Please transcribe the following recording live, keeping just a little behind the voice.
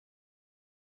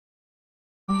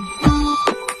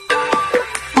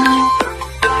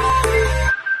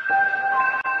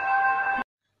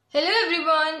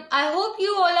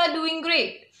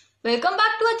grade. Welcome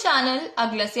back to our channel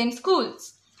Aglasem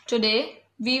Schools. Today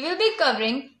we will be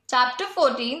covering chapter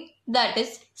 14, that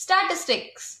is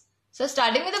statistics. So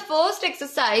starting with the first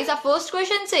exercise, our first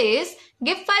question says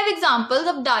give 5 examples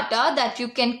of data that you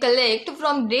can collect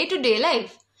from day-to-day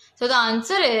life. So the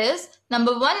answer is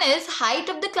number 1 is height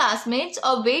of the classmates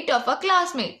or weight of our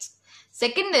classmates.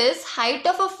 Second is height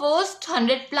of our first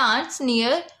 100 plants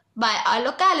near by our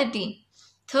locality.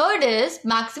 Third is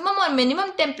maximum or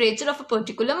minimum temperature of a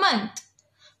particular month.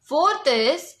 Fourth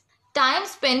is time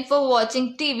spent for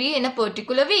watching TV in a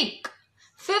particular week.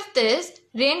 Fifth is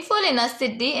rainfall in a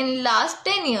city in last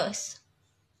 10 years.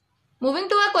 Moving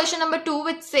to our question number 2,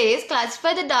 which says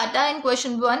classify the data in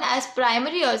question 1 as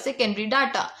primary or secondary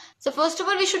data. So first of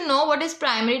all, we should know what is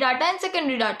primary data and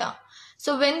secondary data.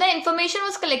 So when the information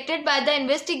was collected by the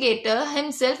investigator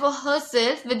himself or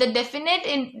herself with a definite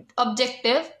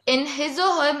objective in his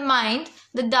or her mind,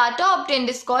 the data obtained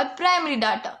is called primary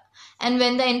data. And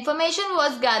when the information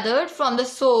was gathered from the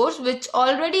source which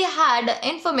already had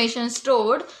information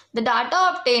stored, the data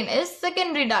obtained is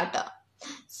secondary data.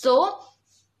 So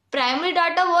primary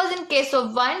data was in case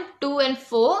of 1, 2 and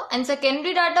 4 and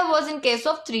secondary data was in case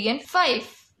of 3 and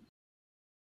 5.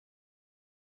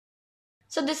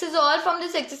 So this is all from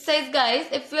this exercise, guys.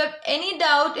 If you have any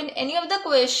doubt in any of the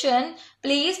question,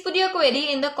 please put your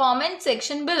query in the comment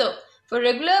section below. For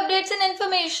regular updates and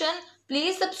information,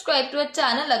 please subscribe to our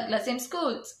channel Aglasem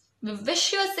Schools. We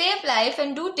wish you a safe life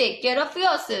and do take care of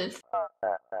yourself.